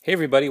Hey,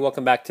 everybody,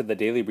 welcome back to the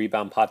Daily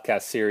Rebound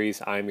podcast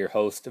series. I'm your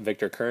host,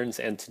 Victor Kearns,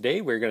 and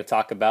today we're going to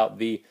talk about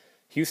the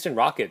Houston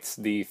Rockets,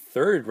 the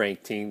third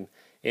ranked team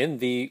in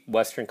the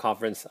Western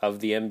Conference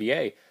of the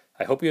NBA.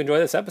 I hope you enjoy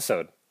this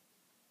episode.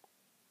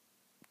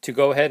 To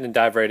go ahead and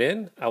dive right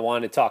in, I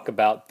want to talk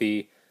about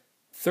the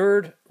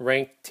third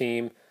ranked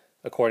team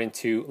according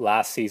to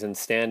last season's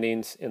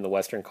standings in the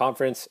Western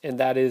Conference, and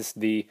that is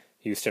the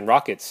Houston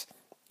Rockets.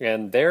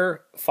 And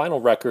their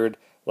final record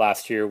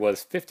last year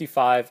was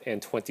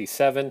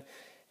 55-27,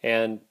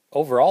 and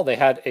overall they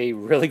had a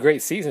really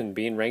great season,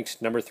 being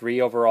ranked number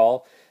 3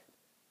 overall.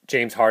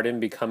 James Harden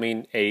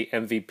becoming a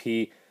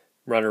MVP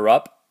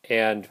runner-up,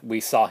 and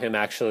we saw him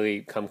actually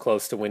come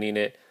close to winning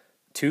it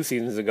 2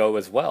 seasons ago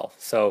as well.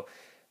 So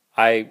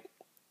I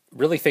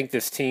really think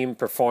this team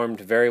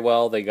performed very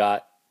well. They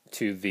got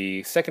to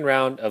the second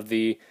round of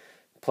the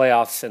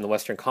playoffs in the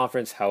Western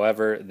Conference.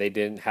 However, they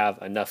didn't have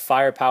enough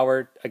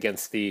firepower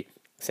against the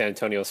San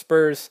Antonio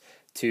Spurs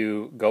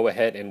to go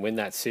ahead and win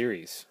that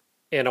series.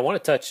 And I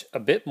want to touch a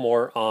bit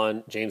more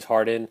on James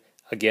Harden.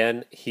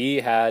 Again, he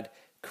had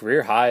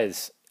career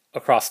highs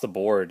across the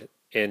board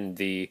in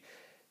the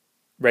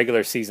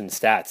regular season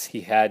stats.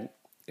 He had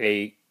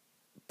a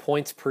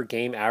points per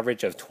game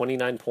average of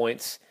 29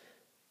 points,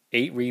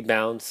 8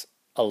 rebounds,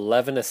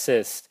 11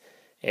 assists,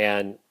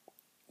 and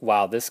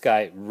wow, this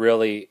guy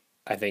really,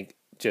 I think,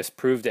 just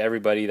proved to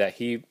everybody that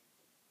he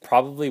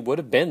probably would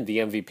have been the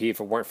MVP if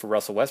it weren't for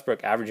Russell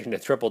Westbrook averaging a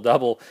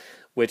triple-double,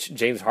 which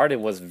James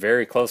Harden was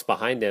very close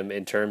behind him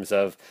in terms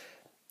of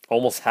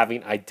almost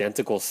having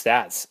identical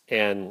stats.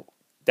 And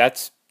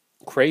that's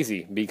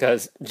crazy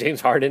because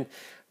James Harden,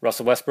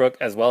 Russell Westbrook,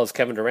 as well as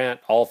Kevin Durant,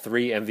 all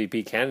 3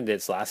 MVP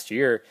candidates last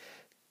year,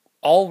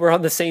 all were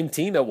on the same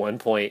team at one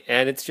point.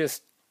 And it's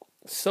just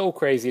so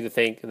crazy to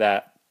think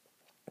that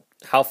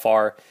how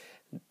far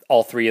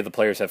all 3 of the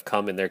players have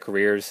come in their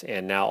careers,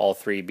 and now all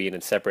 3 being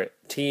in separate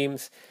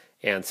teams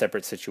and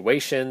separate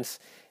situations.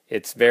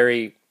 It's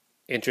very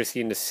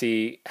interesting to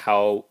see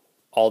how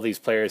all these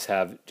players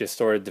have just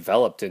sort of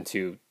developed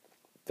into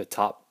the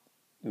top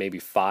maybe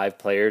 5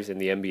 players in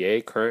the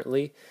NBA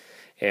currently.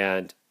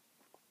 And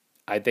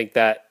I think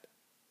that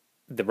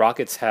the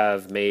Rockets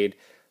have made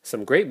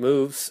some great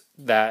moves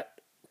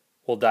that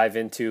we'll dive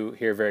into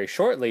here very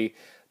shortly.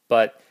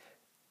 But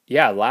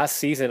yeah, last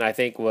season I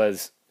think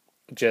was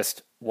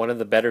just one of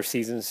the better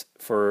seasons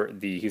for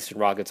the Houston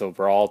Rockets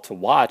overall to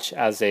watch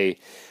as a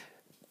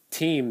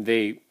team.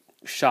 They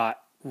shot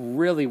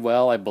really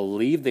well. I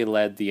believe they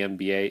led the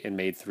NBA and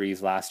made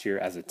threes last year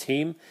as a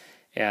team.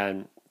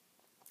 And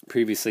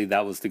previously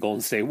that was the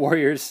Golden State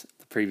Warriors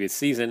the previous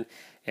season.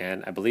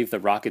 And I believe the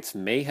Rockets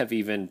may have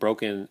even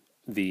broken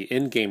the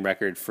in-game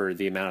record for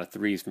the amount of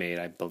threes made.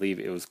 I believe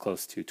it was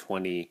close to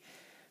 20,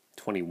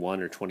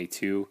 21 or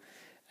 22.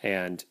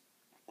 And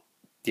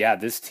yeah,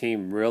 this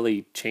team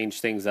really changed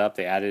things up.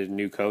 They added a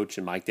new coach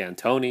in Mike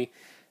D'Antoni.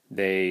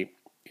 They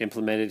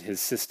implemented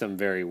his system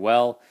very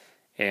well,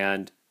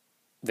 and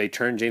they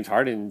turned James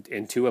Harden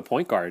into a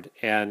point guard.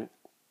 And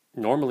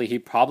normally he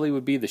probably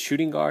would be the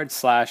shooting guard /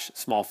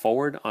 small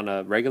forward on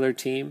a regular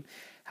team.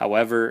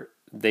 However,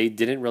 they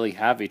didn't really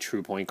have a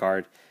true point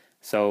guard.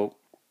 So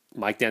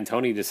Mike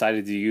D'Antoni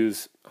decided to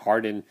use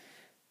Harden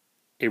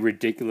a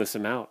ridiculous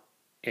amount.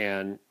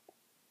 And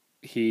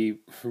he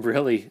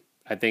really,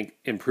 I think,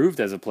 improved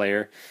as a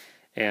player,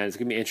 and it's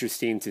going to be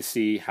interesting to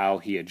see how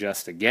he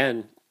adjusts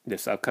again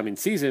this upcoming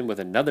season with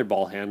another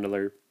ball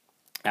handler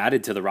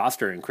added to the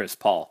roster in Chris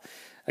Paul.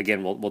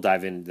 Again, we'll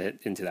dive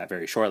into that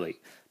very shortly.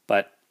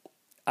 But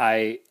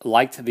I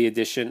liked the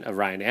addition of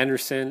Ryan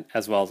Anderson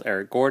as well as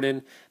Eric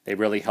Gordon. They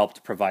really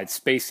helped provide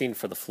spacing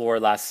for the floor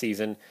last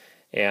season,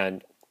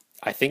 and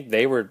I think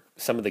they were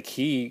some of the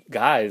key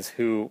guys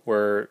who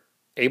were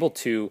able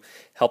to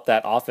help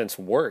that offense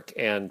work,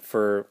 and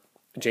for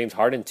James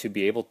Harden to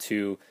be able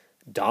to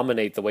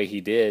dominate the way he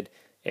did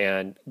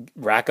and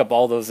rack up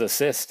all those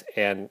assists.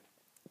 And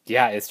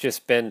yeah, it's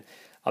just been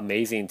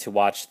amazing to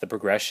watch the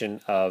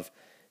progression of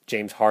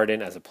James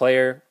Harden as a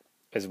player,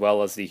 as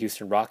well as the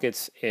Houston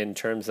Rockets in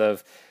terms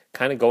of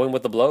kind of going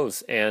with the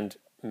blows and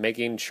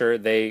making sure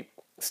they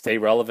stay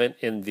relevant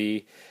in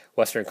the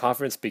Western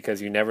Conference,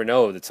 because you never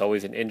know. It's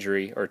always an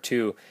injury or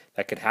two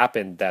that could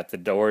happen that the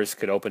doors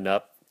could open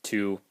up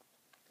to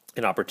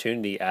an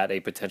opportunity at a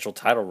potential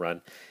title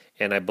run.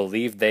 And I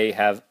believe they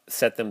have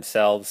set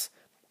themselves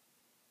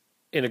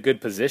in a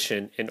good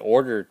position in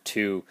order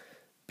to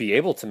be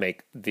able to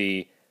make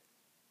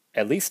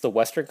at least the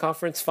Western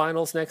Conference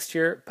Finals next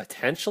year,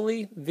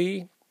 potentially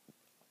the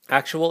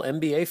actual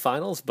NBA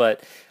Finals,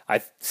 but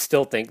I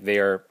still think they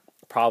are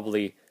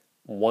probably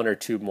 1 or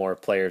 2 more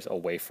players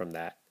away from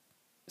that.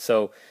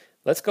 So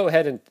let's go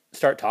ahead and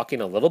start talking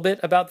a little bit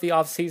about the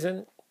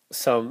offseason.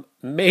 Some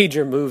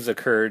major moves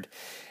occurred,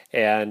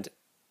 and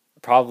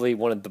probably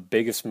one of the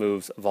biggest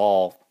moves of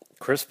all,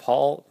 Chris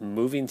Paul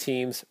moving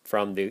teams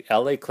from the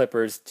LA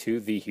Clippers to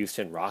the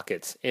Houston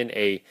Rockets in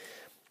a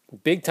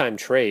big-time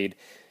trade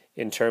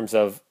in terms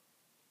of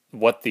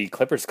what the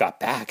Clippers got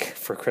back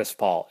for Chris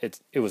Paul.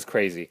 It was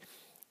crazy.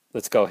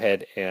 Let's go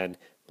ahead and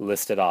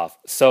list it off.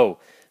 So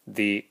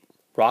the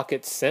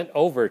Rockets sent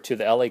over to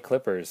the LA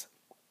Clippers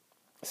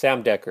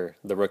Sam Decker,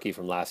 the rookie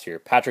from last year,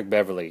 Patrick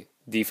Beverley,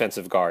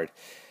 defensive guard,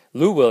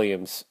 Lou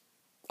Williams,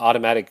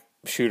 automatic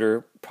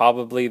shooter,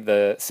 probably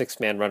the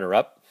six-man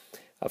runner-up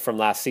from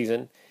last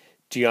season,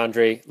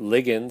 DeAndre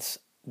Liggins,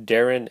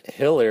 Darren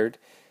Hillard,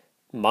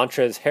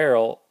 Montrezl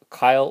Harrell,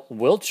 Kyle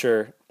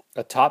Wiltshire,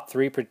 a top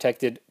 3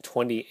 protected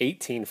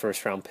 2018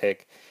 first-round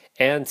pick,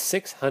 and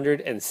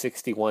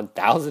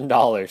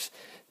 $661,000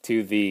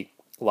 to the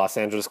Los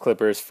Angeles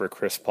Clippers for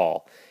Chris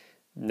Paul.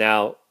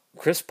 Now,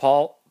 Chris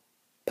Paul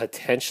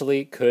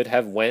potentially could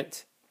have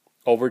went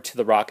over to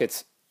the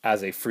Rockets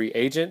as a free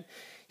agent.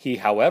 He,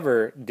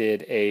 however,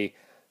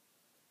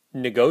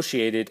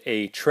 negotiated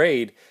a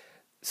trade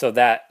so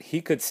that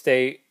he could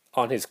stay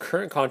on his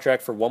current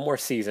contract for one more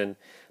season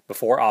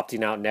before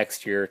opting out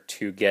next year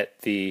to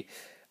get the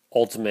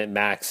ultimate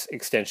max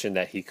extension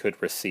that he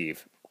could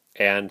receive.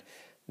 And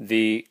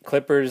the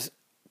Clippers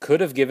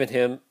could have given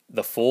him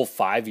the full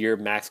 5-year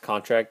max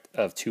contract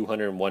of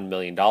 $201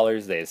 million.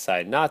 They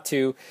decided not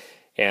to,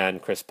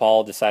 and Chris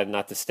Paul decided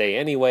not to stay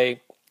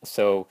anyway.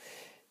 So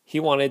he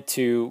wanted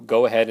to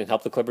go ahead and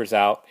help the Clippers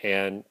out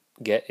and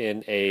get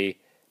in a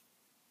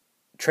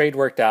trade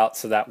worked out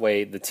so that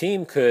way the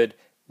team could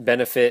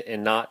benefit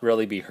and not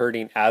really be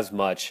hurting as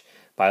much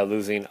by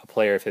losing a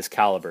player of his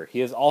caliber.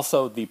 He is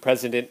also the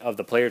president of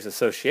the Players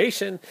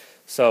Association,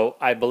 so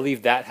I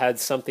believe that had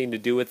something to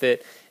do with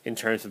it in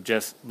terms of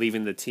just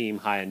leaving the team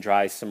high and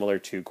dry, similar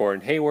to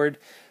Gordon Hayward,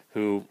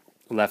 who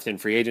left in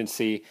free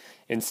agency.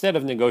 Instead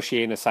of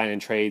negotiating a sign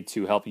and trade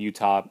to help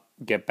Utah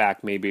get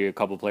back maybe a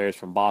couple players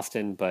from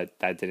Boston, but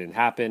that didn't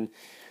happen.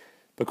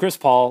 But Chris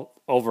Paul,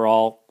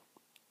 overall,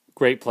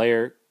 great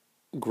player,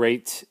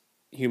 great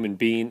human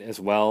being as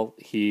well.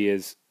 He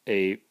is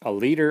a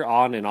leader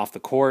on and off the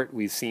court.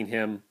 We've seen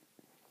him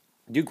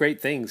do great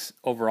things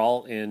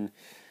overall in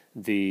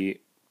the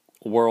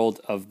world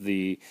of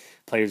the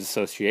Players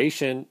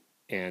Association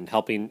and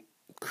helping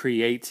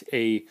create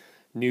a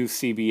new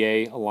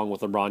CBA along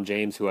with LeBron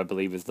James, who I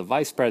believe is the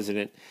vice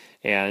president.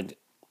 And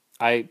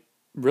I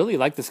really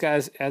like this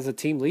guy as a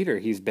team leader.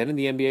 He's been in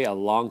the NBA a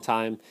long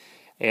time.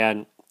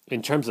 And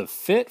in terms of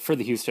fit for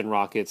the Houston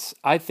Rockets,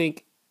 I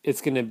think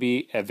it's going to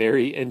be a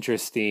very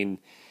interesting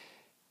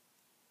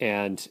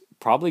and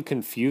probably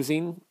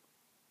confusing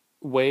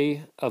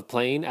way of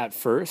playing at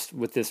first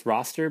with this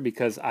roster,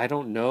 because I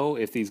don't know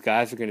if these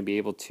guys are going to be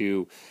able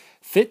to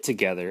fit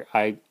together.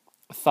 I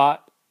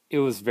thought it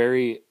was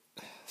very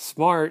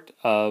smart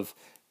of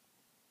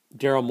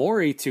Daryl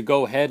Morey to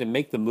go ahead and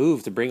make the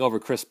move to bring over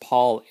Chris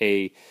Paul,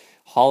 a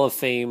Hall of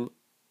Fame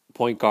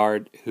point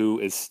guard who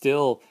is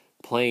still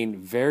playing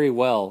very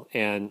well,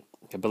 and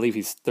I believe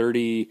he's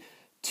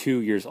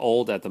 32 years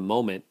old at the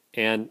moment,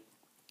 and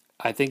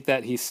I think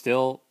that he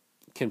still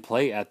can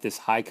play at this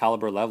high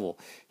caliber level.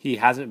 He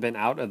hasn't been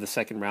out of the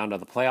second round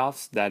of the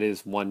playoffs. That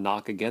is one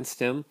knock against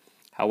him.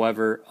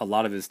 However, a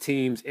lot of his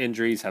team's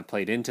injuries have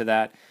played into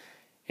that,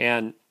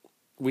 and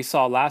we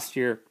saw last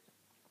year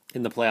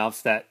in the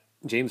playoffs that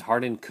James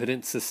Harden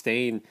couldn't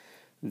sustain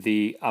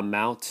the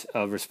amount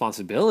of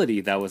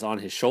responsibility that was on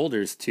his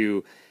shoulders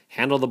to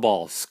handle the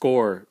ball,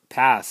 score,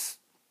 pass,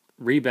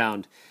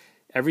 rebound,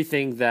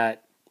 everything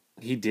that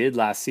he did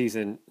last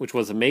season, which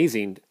was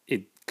amazing.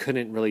 It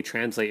couldn't really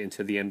translate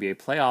into the NBA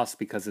playoffs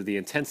because of the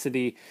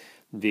intensity,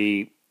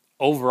 the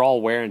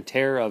overall wear and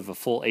tear of a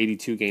full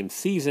 82-game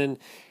season,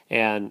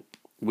 and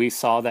we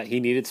saw that he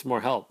needed some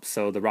more help.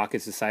 So the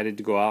Rockets decided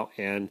to go out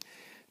and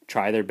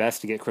try their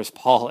best to get Chris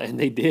Paul, and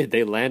they did.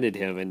 They landed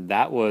him, and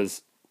that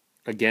was,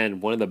 again,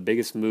 one of the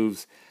biggest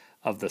moves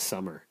of the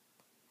summer.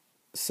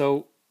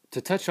 So to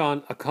touch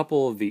on a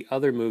couple of the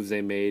other moves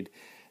they made,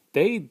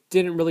 they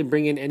didn't really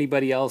bring in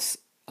anybody else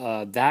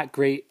that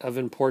great of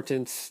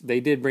importance. They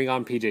did bring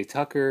on PJ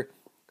Tucker,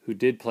 who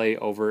did play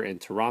over in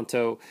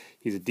Toronto.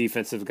 He's a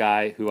defensive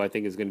guy who I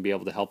think is going to be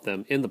able to help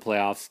them in the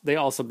playoffs. They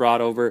also brought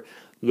over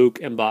Luke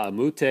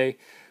Mbah-a-Moute,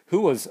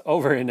 who was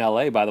over in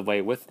LA, by the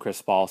way, with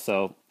Chris Paul.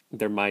 So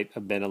there might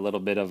have been a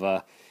little bit of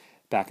a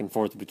back and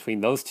forth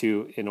between those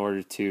two in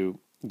order to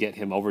get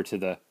him over to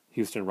the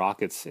Houston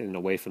Rockets and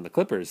away from the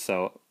Clippers.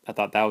 So I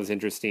thought that was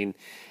interesting.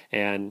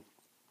 And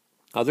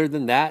other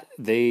than that,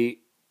 they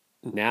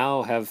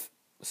now have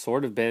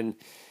sort of been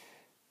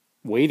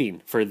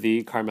waiting for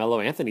the Carmelo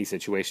Anthony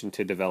situation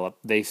to develop.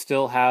 They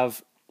still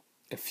have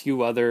a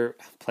few other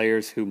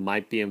players who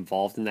might be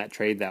involved in that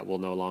trade that will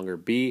no longer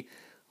be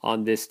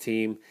on this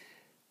team.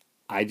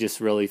 I just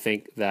really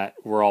think that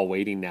we're all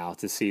waiting now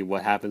to see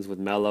what happens with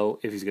Melo,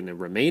 if he's going to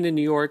remain in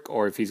New York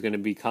or if he's going to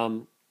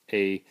become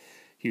a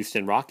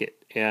Houston Rocket.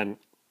 And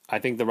I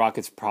think the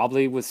Rockets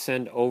probably would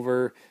send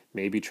over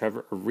maybe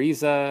Trevor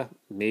Ariza,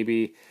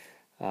 maybe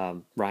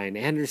Ryan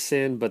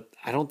Anderson, but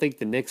I don't think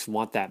the Knicks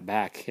want that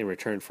back in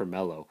return for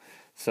Melo.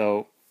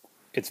 So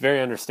it's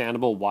very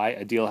understandable why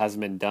a deal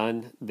hasn't been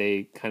done.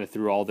 They kind of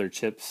threw all their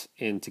chips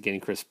into getting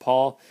Chris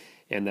Paul,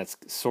 and that's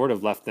sort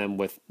of left them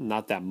with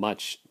not that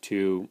much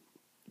to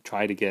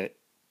try to get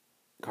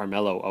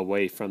Carmelo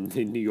away from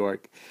the New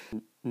York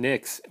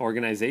Knicks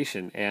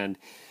organization. And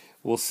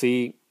we'll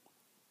see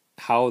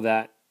how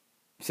that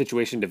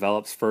situation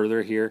develops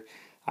further here,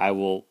 I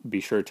will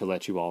be sure to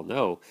let you all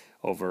know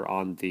over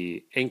on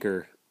the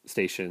anchor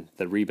station,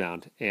 the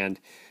Rebound. And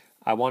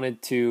I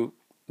wanted to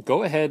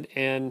go ahead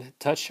and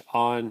touch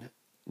on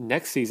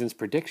next season's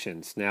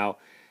predictions. Now,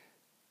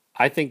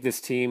 I think this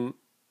team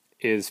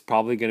is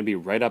probably going to be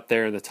right up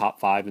there in the top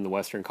 5 in the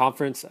Western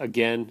Conference.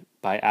 Again,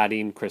 by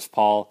adding Chris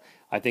Paul,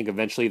 I think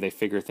eventually they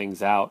figure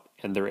things out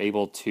and they're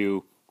able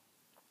to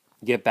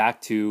get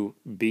back to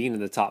being in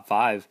the top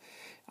 5.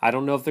 I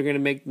don't know if they're going to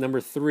make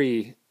number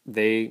 3.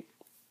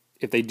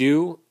 If they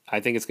do, I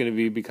think it's going to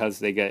be because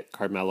they get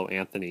Carmelo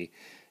Anthony.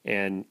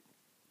 And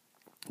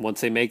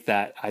once they make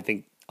that, I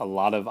think a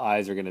lot of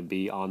eyes are going to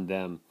be on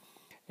them.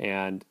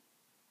 And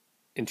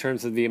in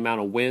terms of the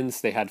amount of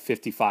wins, they had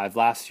 55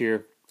 last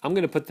year. I'm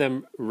going to put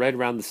them right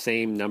around the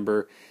same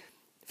number.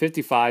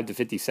 55 to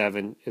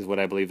 57 is what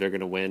I believe they're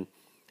going to win.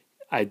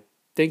 I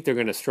think they're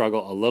going to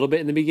struggle a little bit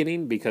in the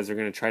beginning because they're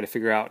going to try to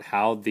figure out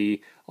how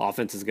the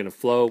offense is going to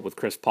flow with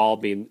Chris Paul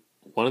being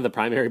one of the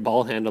primary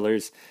ball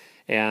handlers.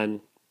 And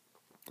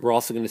we're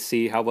also going to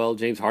see how well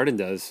James Harden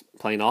does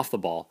playing off the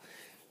ball.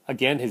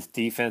 Again, his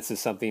defense is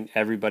something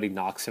everybody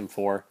knocks him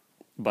for,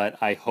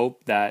 but I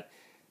hope that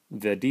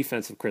the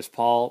defense of Chris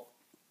Paul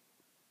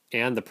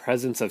and the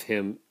presence of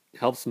him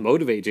helps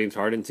motivate James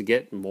Harden to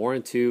get more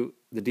into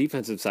the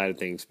defensive side of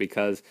things,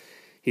 because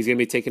he's going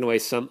to be taking away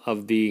some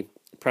of the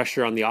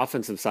pressure on the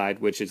offensive side,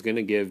 which is going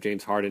to give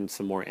James Harden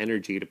some more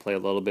energy to play a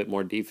little bit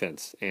more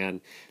defense.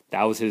 And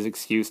that was his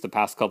excuse the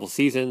past couple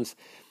seasons,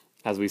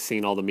 as we've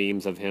seen all the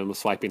memes of him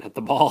swiping at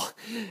the ball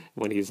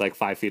when he's like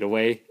 5 feet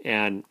away.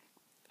 And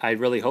I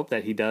really hope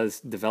that he does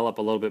develop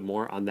a little bit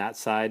more on that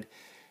side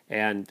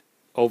and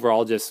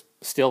overall just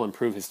still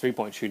improve his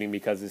three-point shooting,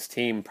 because his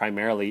team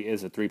primarily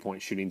is a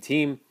three-point shooting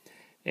team.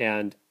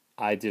 And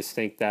I just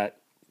think that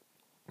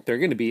they're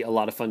going to be a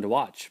lot of fun to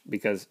watch,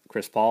 because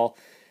Chris Paul,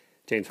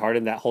 James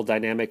Harden, that whole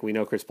dynamic, we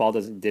know Chris Paul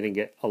didn't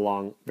get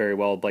along very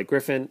well with Blake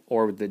Griffin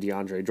or with the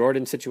DeAndre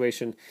Jordan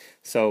situation.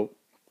 So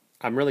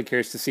I'm really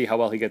curious to see how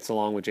well he gets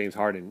along with James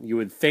Harden. You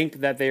would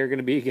think that they are going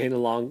to be getting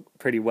along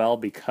pretty well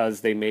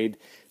because they made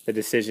the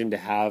decision to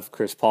have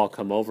Chris Paul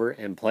come over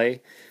and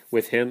play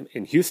with him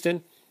in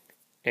Houston.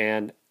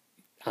 And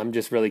I'm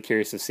just really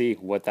curious to see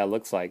what that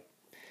looks like.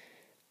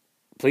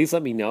 Please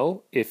let me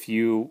know if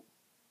you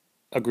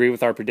agree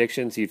with our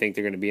predictions. You think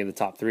they're going to be in the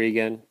top 3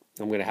 again.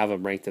 I'm going to have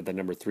them ranked at the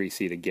number 3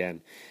 seed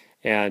again.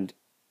 And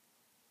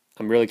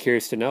I'm really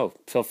curious to know.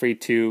 Feel free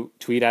to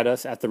tweet at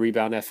us at the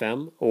Rebound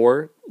FM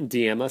or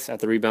DM us at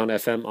the Rebound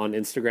FM on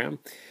Instagram,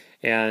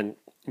 and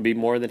be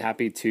more than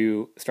happy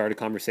to start a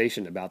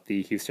conversation about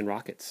the Houston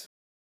Rockets.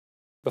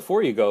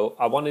 Before you go,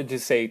 I wanted to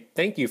say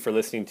thank you for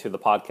listening to the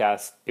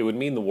podcast. It would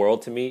mean the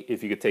world to me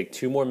if you could take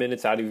 2 more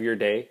minutes out of your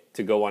day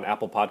to go on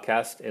Apple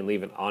Podcast and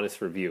leave an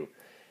honest review.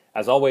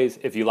 As always,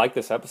 if you like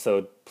this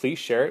episode, please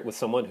share it with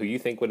someone who you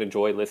think would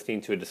enjoy listening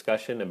to a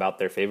discussion about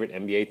their favorite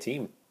NBA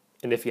team.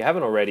 And if you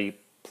haven't already,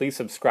 please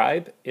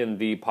subscribe in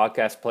the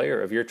podcast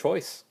player of your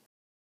choice.